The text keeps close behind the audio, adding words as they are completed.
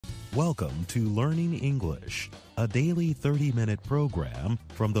Welcome to Learning English, a daily 30-minute program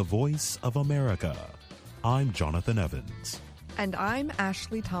from the Voice of America. I'm Jonathan Evans. And I'm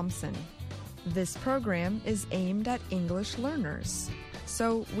Ashley Thompson. This program is aimed at English learners,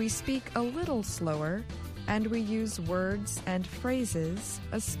 so we speak a little slower and we use words and phrases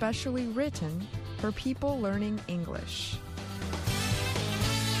especially written for people learning English.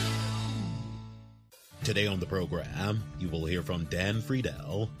 Today on the program, you will hear from Dan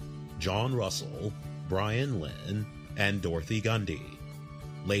Friedel, John Russell, Brian Lynn, and Dorothy Gundy.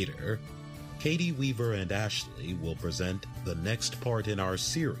 Later, Katie Weaver and Ashley will present the next part in our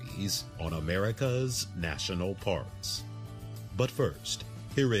series on America's national parks. But first,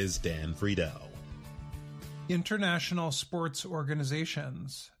 here is Dan Friedel. International sports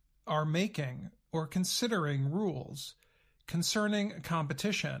organizations are making or considering rules concerning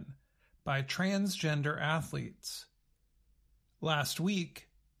competition by transgender athletes. Last week,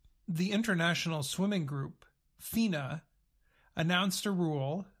 the International Swimming Group, FINA, announced a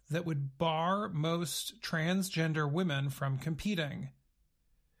rule that would bar most transgender women from competing.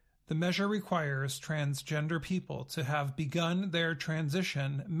 The measure requires transgender people to have begun their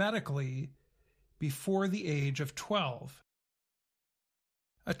transition medically before the age of 12.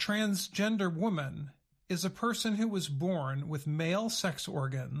 A transgender woman is a person who was born with male sex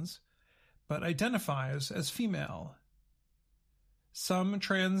organs but identifies as female. Some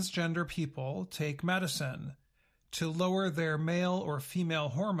transgender people take medicine to lower their male or female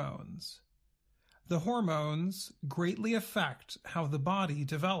hormones. The hormones greatly affect how the body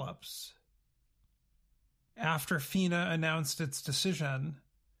develops. After FINA announced its decision,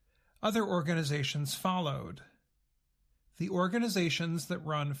 other organizations followed. The organizations that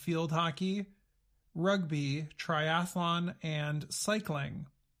run field hockey, rugby, triathlon, and cycling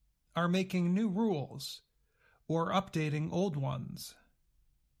are making new rules or updating old ones.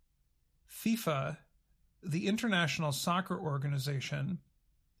 FIFA, the international soccer organization,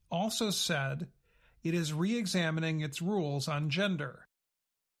 also said it is re-examining its rules on gender.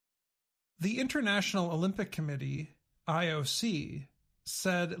 The International Olympic Committee, IOC,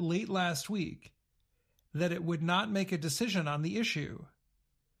 said late last week that it would not make a decision on the issue.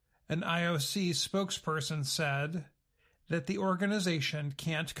 An IOC spokesperson said that the organization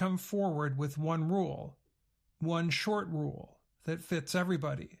can't come forward with one rule, one short rule that fits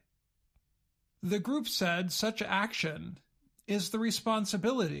everybody. The group said such action is the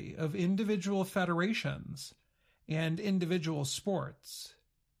responsibility of individual federations and individual sports.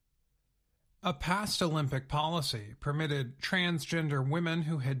 A past Olympic policy permitted transgender women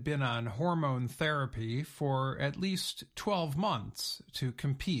who had been on hormone therapy for at least 12 months to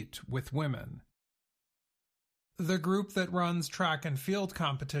compete with women. The group that runs track and field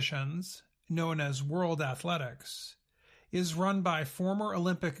competitions, known as World Athletics, is run by former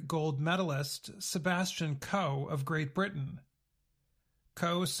Olympic gold medalist Sebastian Coe of Great Britain.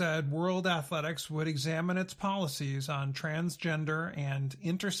 Coe said World Athletics would examine its policies on transgender and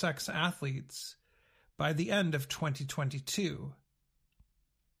intersex athletes by the end of 2022.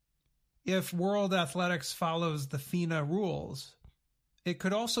 If World Athletics follows the FINA rules, it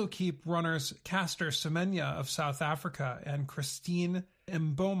could also keep runners Caster Semenya of South Africa and Christine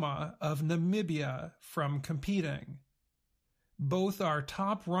Mboma of Namibia from competing. Both are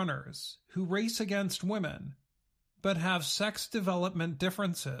top runners who race against women, but have sex development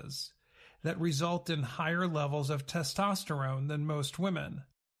differences that result in higher levels of testosterone than most women.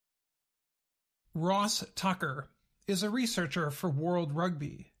 Ross Tucker is a researcher for World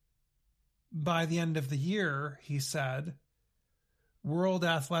Rugby. By the end of the year, he said, World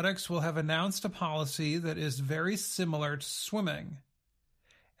Athletics will have announced a policy that is very similar to swimming,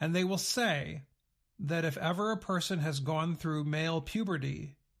 and they will say that if ever a person has gone through male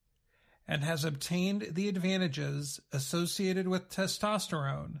puberty and has obtained the advantages associated with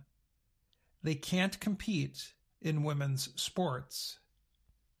testosterone, they can't compete in women's sports.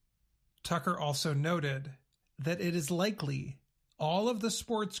 Tucker also noted that it is likely all of the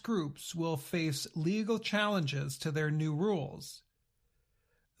sports groups will face legal challenges to their new rules.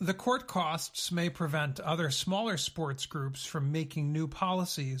 The court costs may prevent other smaller sports groups from making new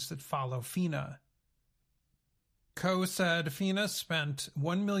policies that follow FINA. Coe said FINA spent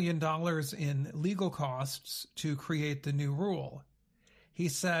 $1 million in legal costs to create the new rule. He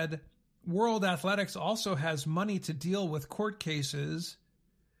said, World Athletics also has money to deal with court cases,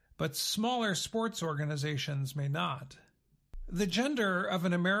 but smaller sports organizations may not. The gender of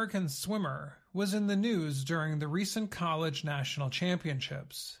an American swimmer was in the news during the recent college national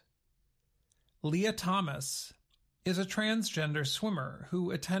championships. Leah Thomas is a transgender swimmer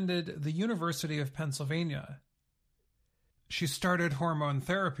who attended the University of Pennsylvania. She started hormone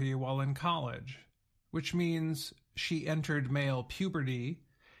therapy while in college, which means she entered male puberty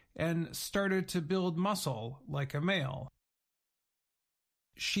and started to build muscle like a male.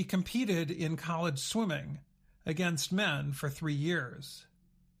 She competed in college swimming against men for 3 years.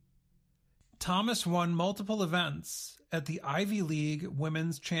 Thomas won multiple events at the Ivy League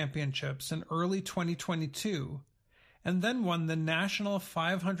Women's Championships in early 2022 and then won the national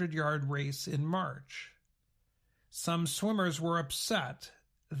 500-yard race in March. Some swimmers were upset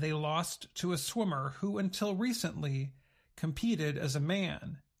they lost to a swimmer who until recently competed as a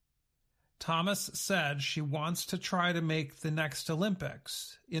man. Thomas said she wants to try to make the next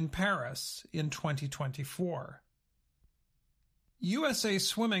Olympics in Paris in 2024. USA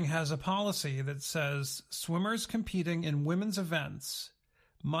Swimming has a policy that says swimmers competing in women's events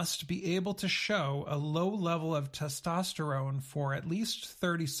must be able to show a low level of testosterone for at least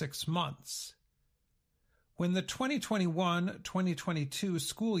 36 months. When the 2021-2022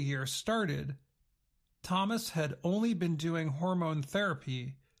 school year started, Thomas had only been doing hormone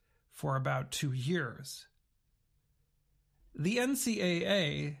therapy for about 2 years. The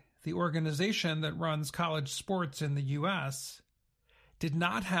NCAA, the organization that runs college sports in the U.S., did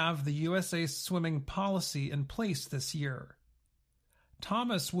not have the USA Swimming policy in place this year.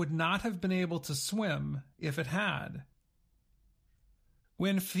 Thomas would not have been able to swim if it had.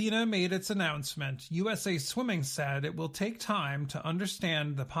 When FINA made its announcement, USA Swimming said it will take time to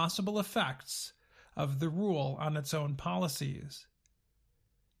understand the possible effects of the rule on its own policies.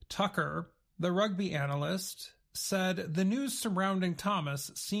 Tucker, the rugby analyst, said the news surrounding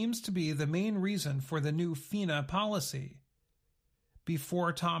Thomas seems to be the main reason for the new FINA policy.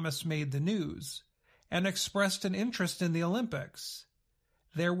 Before Thomas made the news and expressed an interest in the Olympics,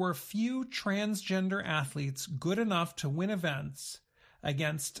 there were few transgender athletes good enough to win events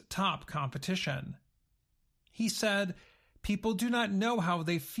against top competition. He said, "People do not know how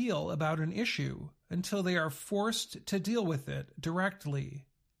they feel about an issue until they are forced to deal with it directly."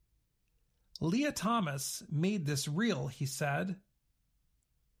 Leah Thomas made this real, he said.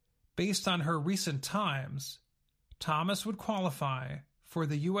 Based on her recent times, Thomas would qualify for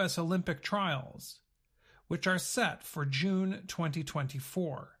the U.S. Olympic trials, which are set for June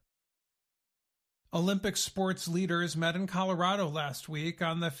 2024. Olympic sports leaders met in Colorado last week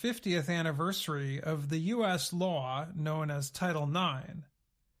on the 50th anniversary of the U.S. law known as Title IX.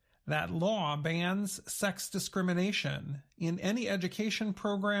 That law bans sex discrimination in any education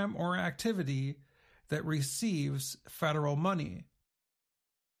program or activity that receives federal money.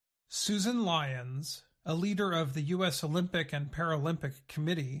 Susan Lyons, a leader of the U.S. Olympic and Paralympic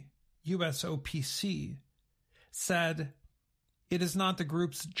Committee, USOPC, said, "It is not the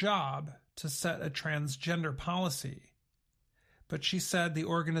group's job to set a transgender policy," but she said the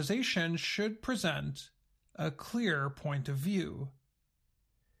organization should present a clear point of view.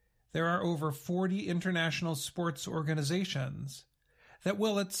 There are over 40 international sports organizations that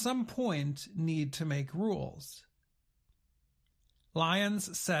will at some point need to make rules.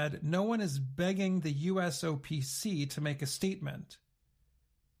 Lyons said no one is begging the USOPC to make a statement.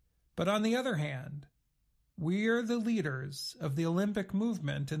 But on the other hand, we are the leaders of the Olympic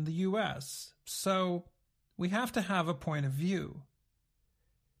movement in the U.S., so we have to have a point of view.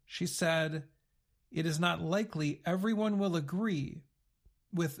 She said, "It is not likely everyone will agree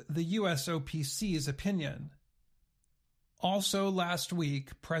with the USOPC's opinion." Also last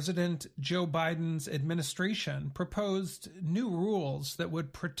week, President Joe Biden's administration proposed new rules that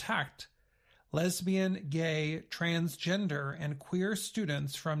would protect lesbian, gay, transgender, and queer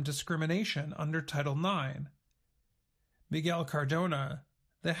students from discrimination under Title IX. Miguel Cardona,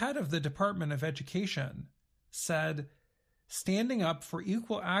 the head of the Department of Education, said, "Standing up for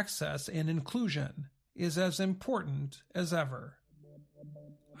equal access and inclusion is as important as ever."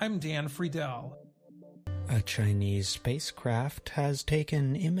 I'm Dan Friedel. A Chinese spacecraft has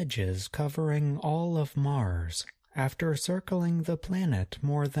taken images covering all of Mars after circling the planet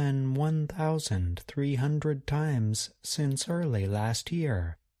more than 1,300 times since early last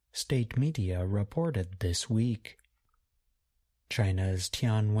year, state media reported this week. China's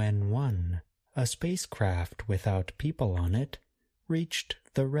Tianwen-1, a spacecraft without people on it, reached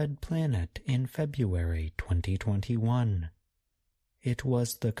the Red Planet in February 2021. It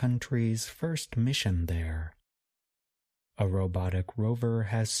was the country's first mission there. A robotic rover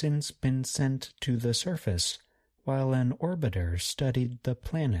has since been sent to the surface, while an orbiter studied the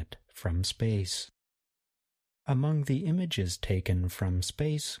planet from space. Among the images taken from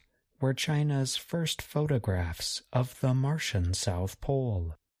space were China's first photographs of the Martian South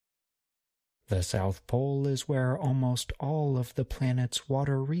Pole. The South Pole is where almost all of the planet's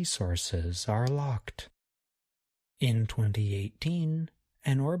water resources are locked. In 2018,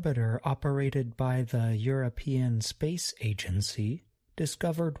 an orbiter operated by the European Space Agency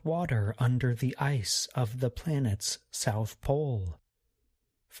discovered water under the ice of the planet's south pole.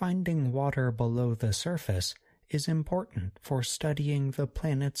 Finding water below the surface is important for studying the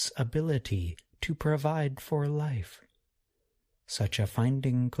planet's ability to provide for life. Such a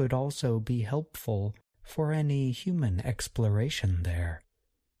finding could also be helpful for any human exploration there.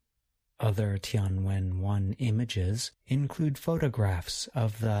 Other Tianwen-1 images include photographs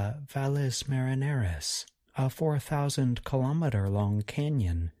of the Valles Marineris, a 4,000-kilometer-long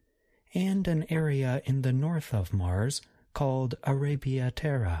canyon, and an area in the north of Mars called Arabia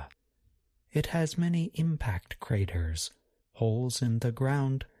Terra. It has many impact craters, holes in the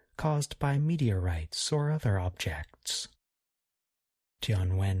ground caused by meteorites or other objects.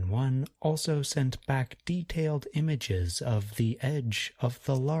 Tianwen-1 also sent back detailed images of the edge of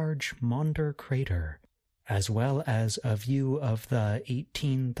the large Maunder crater, as well as a view of the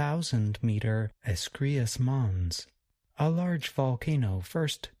 18,000-meter Escrius Mons, a large volcano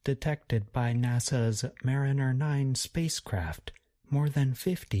first detected by NASA's Mariner 9 spacecraft more than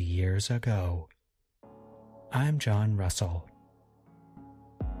 50 years ago. I'm John Russell.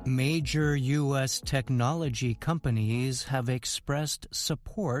 Major U.S. technology companies have expressed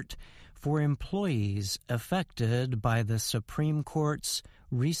support for employees affected by the Supreme Court's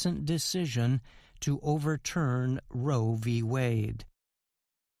recent decision to overturn Roe v. Wade.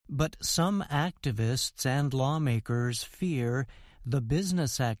 But some activists and lawmakers fear the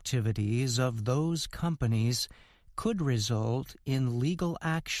business activities of those companies could result in legal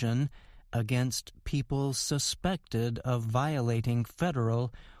action against people suspected of violating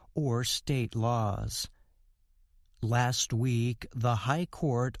federal or state laws. Last week, the High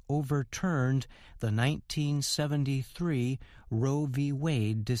Court overturned the 1973 Roe v.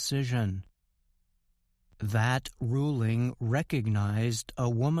 Wade decision. That ruling recognized a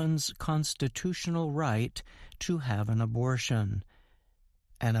woman's constitutional right to have an abortion.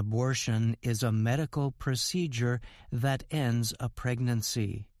 An abortion is a medical procedure that ends a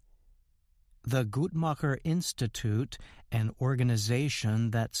pregnancy. The Guttmacher Institute, an organization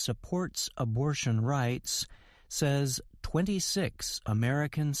that supports abortion rights, says 26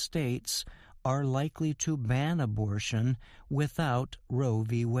 American states are likely to ban abortion without Roe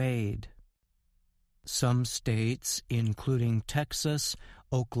v. Wade. Some states, including Texas,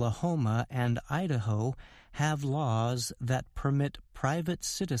 Oklahoma, and Idaho, have laws that permit private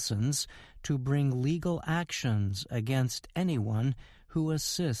citizens to bring legal actions against anyone who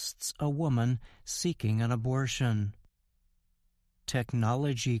assists a woman seeking an abortion.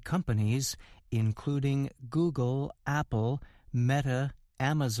 Technology companies, including Google, Apple, Meta,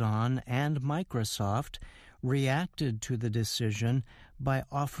 Amazon, and Microsoft, reacted to the decision by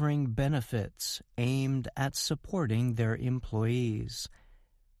offering benefits aimed at supporting their employees.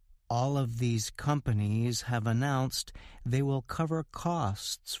 All of these companies have announced they will cover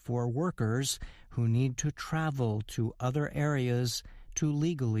costs for workers who need to travel to other areas to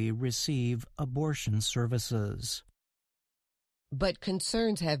legally receive abortion services. But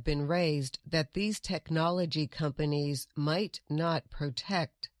concerns have been raised that these technology companies might not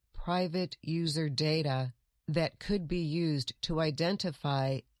protect private user data that could be used to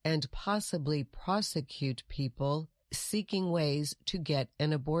identify and possibly prosecute people seeking ways to get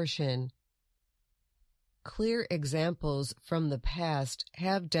an abortion. Clear examples from the past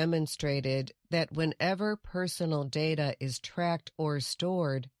have demonstrated that whenever personal data is tracked or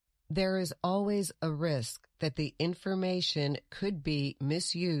stored, there is always a risk that the information could be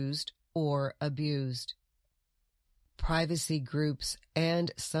misused or abused. Privacy groups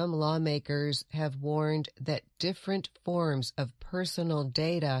and some lawmakers have warned that different forms of personal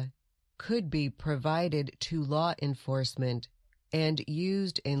data could be provided to law enforcement and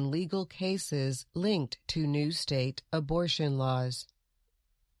used in legal cases linked to new state abortion laws.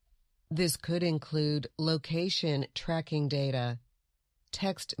 This could include location tracking data,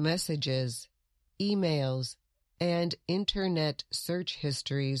 text messages, emails, and Internet search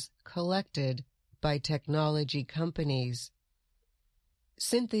histories collected by technology companies.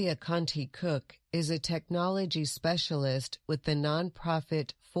 Cynthia Conti-Cook is a technology specialist with the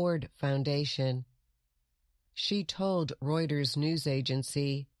nonprofit Ford Foundation. She told Reuters news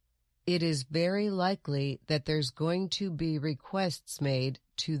agency, "It is very likely that there's going to be requests made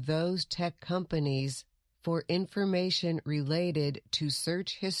to those tech companies for information related to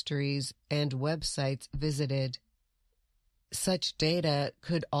search histories and websites visited. Such data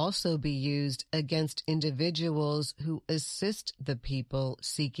could also be used against individuals who assist the people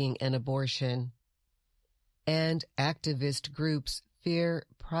seeking an abortion. And activist groups fear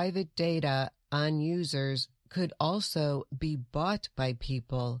private data on users could also be bought by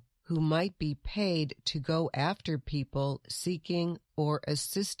people who might be paid to go after people seeking or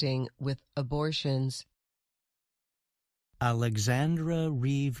assisting with abortions. Alexandra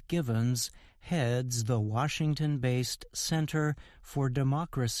Reeve Givens heads the Washington-based Center for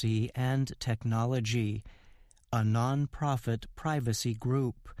Democracy and Technology, a nonprofit privacy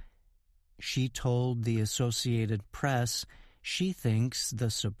group. She told the Associated Press she thinks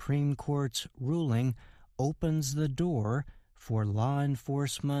the Supreme Court's ruling opens the door for law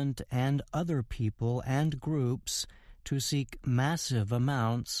enforcement and other people and groups to seek massive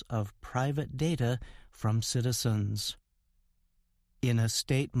amounts of private data from citizens. In a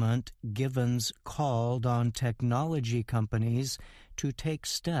statement, Givens called on technology companies to take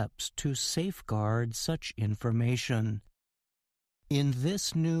steps to safeguard such information. In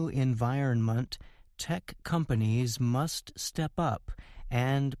this new environment, tech companies must step up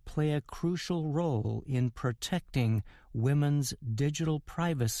and play a crucial role in protecting women's digital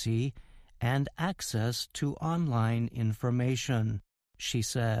privacy and access to online information, she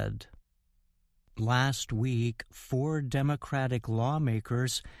said. Last week, 4 Democratic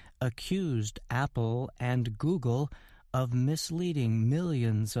lawmakers accused Apple and Google of misleading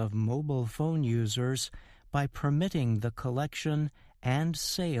millions of mobile phone users by permitting the collection and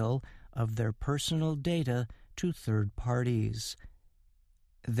sale of their personal data to third parties.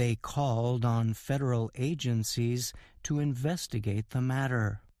 They called on federal agencies to investigate the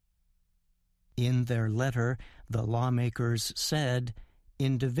matter. In their letter, the lawmakers said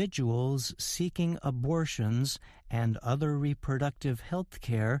individuals seeking abortions and other reproductive health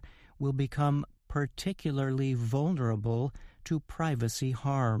care will become particularly vulnerable to privacy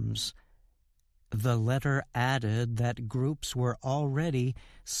harms. The letter added that groups were already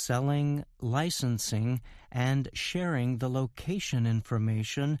selling, licensing, and sharing the location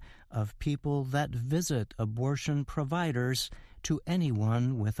information of people that visit abortion providers to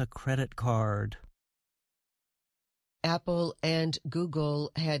anyone with a credit card. Apple and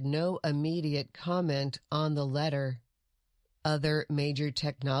Google had no immediate comment on the letter. Other major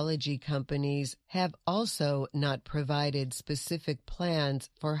technology companies have also not provided specific plans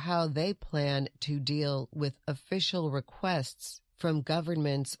for how they plan to deal with official requests from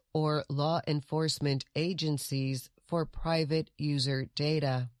governments or law enforcement agencies for private user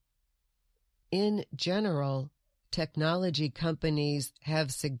data. In general, technology companies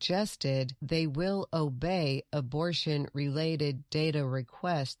have suggested they will obey abortion-related data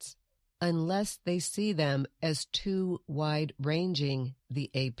requests unless they see them as too wide-ranging, the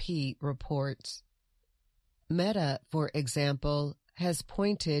AP reports. Meta, for example, has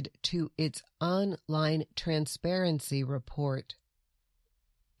pointed to its online transparency report.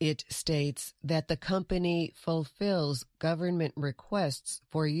 It states that the company fulfills government requests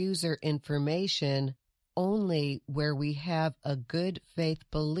for user information only where we have a good faith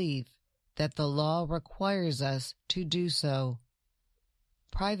belief that the law requires us to do so.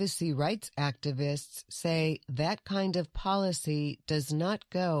 Privacy rights activists say that kind of policy does not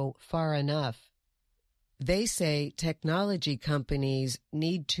go far enough. They say technology companies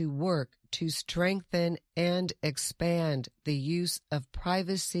need to work to strengthen and expand the use of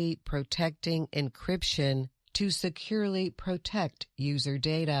privacy-protecting encryption to securely protect user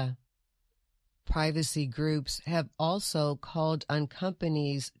data. Privacy groups have also called on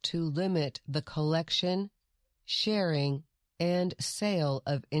companies to limit the collection, sharing, and sale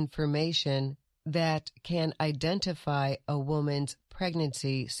of information that can identify a woman's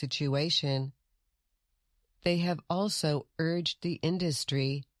pregnancy situation. They have also urged the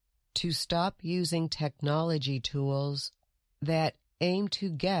industry to stop using technology tools that aim to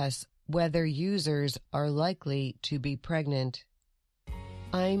guess whether users are likely to be pregnant.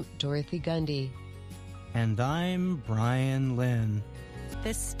 I'm Dorothy Gundy. And I'm Brian Lynn.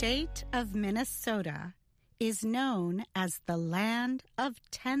 The state of Minnesota is known as the land of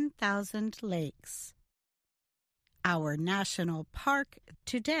 10,000 lakes. Our national park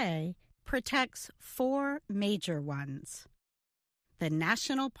today protects 4 major ones. The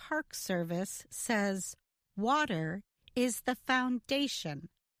National Park Service says water is the foundation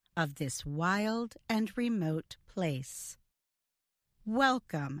of this wild and remote place.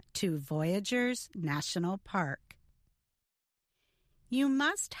 Welcome to Voyageurs National Park. You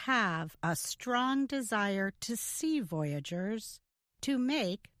must have a strong desire to see Voyageurs to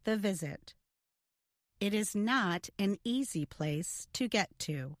make the visit. It is not an easy place to get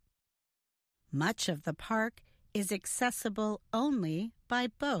to. Much of the park is accessible only by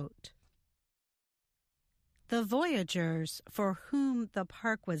boat. The Voyageurs for whom the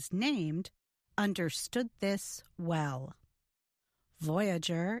park was named understood this well.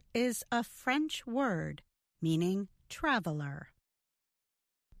 Voyager is a French word meaning traveler.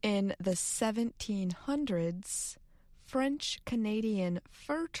 In the 1700s, French-Canadian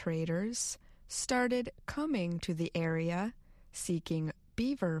fur traders started coming to the area seeking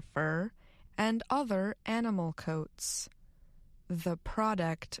beaver fur and other animal coats. The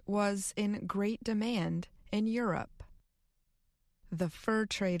product was in great demand in Europe. The fur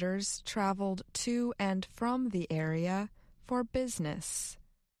traders traveled to and from the area for business.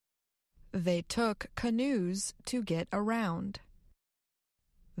 They took canoes to get around.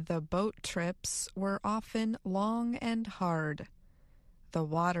 The boat trips were often long and hard. The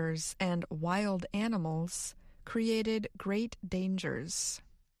waters and wild animals created great dangers.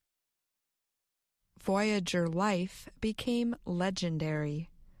 Voyager life became legendary.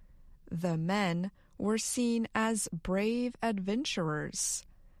 The men were seen as brave adventurers,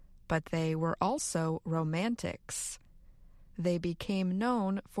 but they were also romantics. They became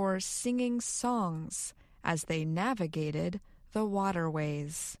known for singing songs as they navigated the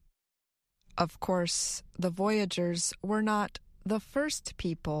waterways. Of course, the Voyagers were not the first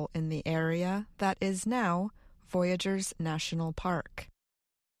people in the area that is now Voyagers National Park.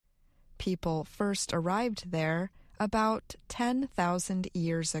 People first arrived there about 10,000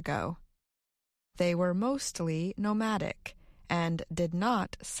 years ago. They were mostly nomadic and did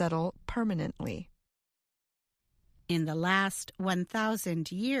not settle permanently. In the last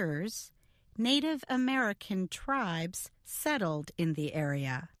 1,000 years, Native American tribes settled in the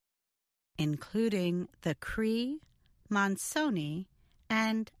area, including the Cree, Monsoni,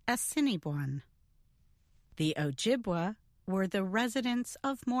 and Assiniboine. The Ojibwa were the residents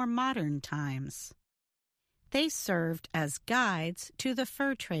of more modern times. They served as guides to the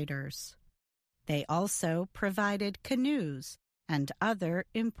fur traders. They also provided canoes and other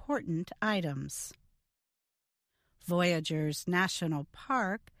important items. Voyagers National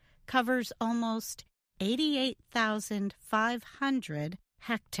Park covers almost 88,500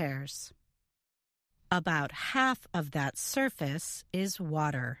 hectares. About half of that surface is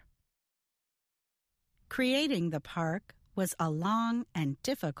water. Creating the park was a long and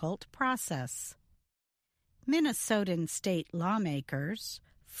difficult process. Minnesotan state lawmakers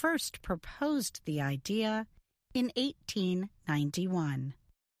first proposed the idea in 1891.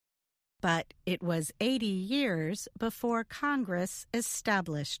 But it was 80 years before Congress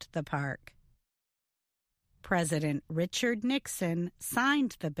established the park. President Richard Nixon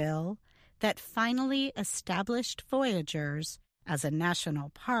signed the bill that finally established Voyagers as a national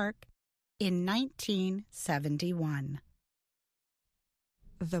park in 1971.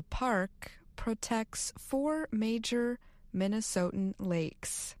 The park protects 4 major Minnesotan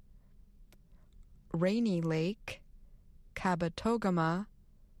lakes: Rainy Lake, Kabetogama,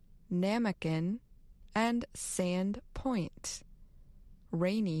 Namakin, and Sand Point.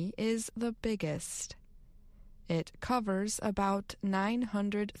 Rainy is the biggest. It covers about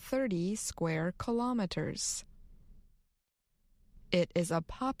 930 square kilometers. It is a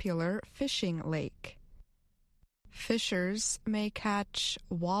popular fishing lake. Fishers may catch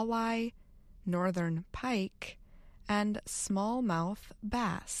walleye, northern pike, and smallmouth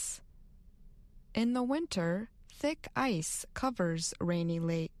bass. In the winter, thick ice covers Rainy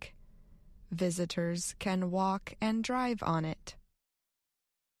Lake. Visitors can walk and drive on it.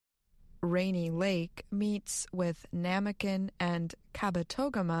 Rainy Lake meets with Namakin and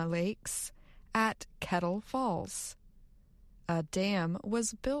Kabetogama lakes at Kettle Falls. A dam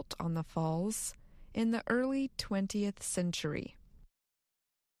was built on the falls in the early 20th century.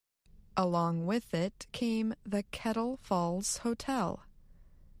 Along with it came the Kettle Falls Hotel.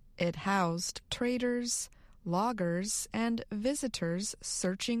 It housed traders, loggers, and visitors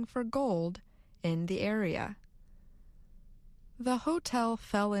searching for gold in the area. The hotel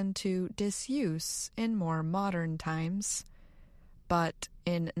fell into disuse in more modern times, but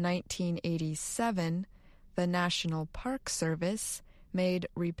in 1987, the National Park Service made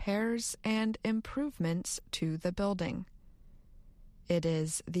repairs and improvements to the building. It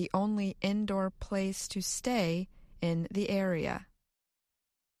is the only indoor place to stay in the area.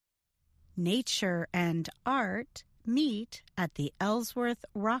 Nature and art meet at the Ellsworth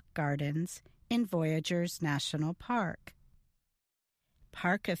Rock Gardens in Voyagers National Park.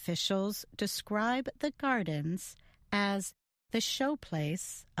 Park officials describe the gardens as the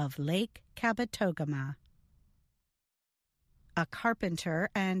showplace of Lake Kabetogama. A carpenter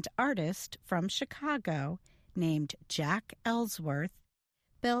and artist from Chicago named Jack Ellsworth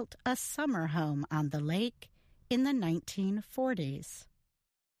built a summer home on the lake in the 1940s.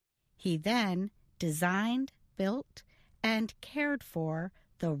 He then designed, built, and cared for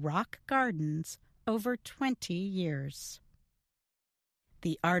the rock gardens over 20 years.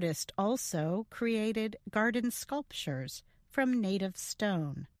 The artist also created garden sculptures from native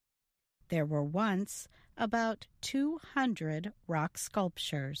stone. There were once about 200 rock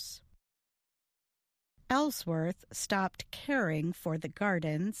sculptures. Ellsworth stopped caring for the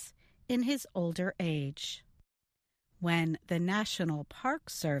gardens in his older age. When the National Park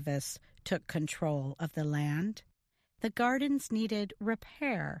Service took control of the land, the gardens needed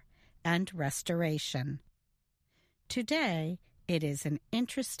repair and restoration. Today, it is an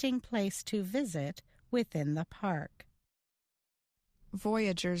interesting place to visit within the park.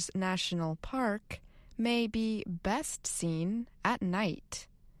 Voyageurs National Park may be best seen at night.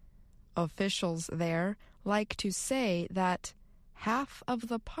 Officials there like to say that half of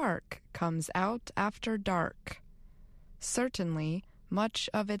the park comes out after dark. Certainly, much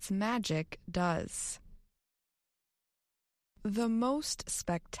of its magic does. The most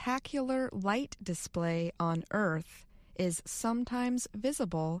spectacular light display on Earth is sometimes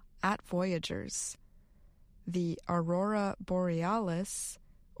visible at Voyageurs. The aurora borealis,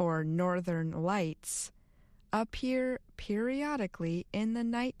 or northern lights, appear periodically in the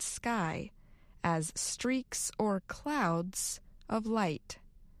night sky as streaks or clouds of light.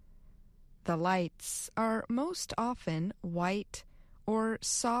 The lights are most often white or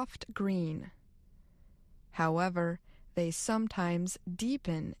soft green. However, they sometimes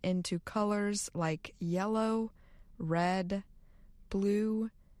deepen into colors like yellow, red, blue,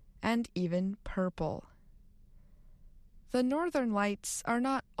 and even purple. The northern lights are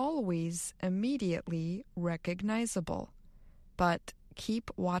not always immediately recognizable, but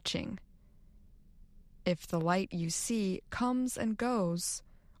keep watching. If the light you see comes and goes,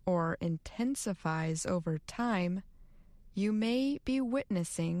 or intensifies over time, you may be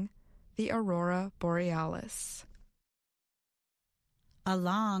witnessing the aurora borealis.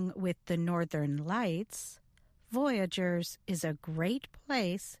 Along with the northern lights, Voyageurs is a great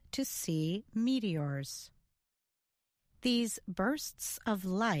place to see meteors. These bursts of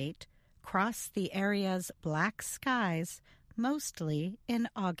light cross the area's black skies mostly in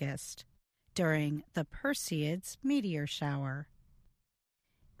August, during the Perseids meteor shower.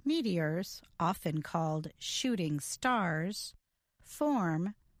 Meteors, often called shooting stars,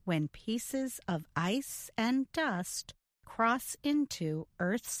 form when pieces of ice and dust cross into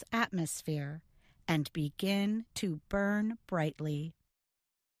Earth's atmosphere and begin to burn brightly.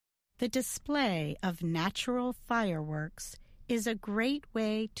 The display of natural fireworks is a great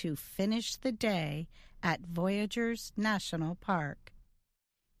way to finish the day at Voyageurs National Park.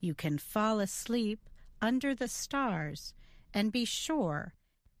 You can fall asleep under the stars and be sure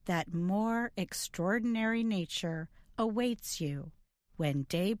that more extraordinary nature awaits you when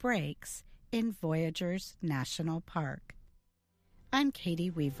day breaks in Voyageurs National Park. I'm Katie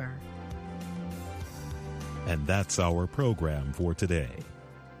Weaver. And that's our program for today.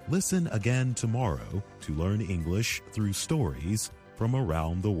 Listen again tomorrow to learn English through stories from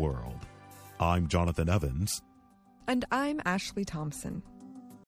around the world. I'm Jonathan Evans. And I'm Ashley Thompson.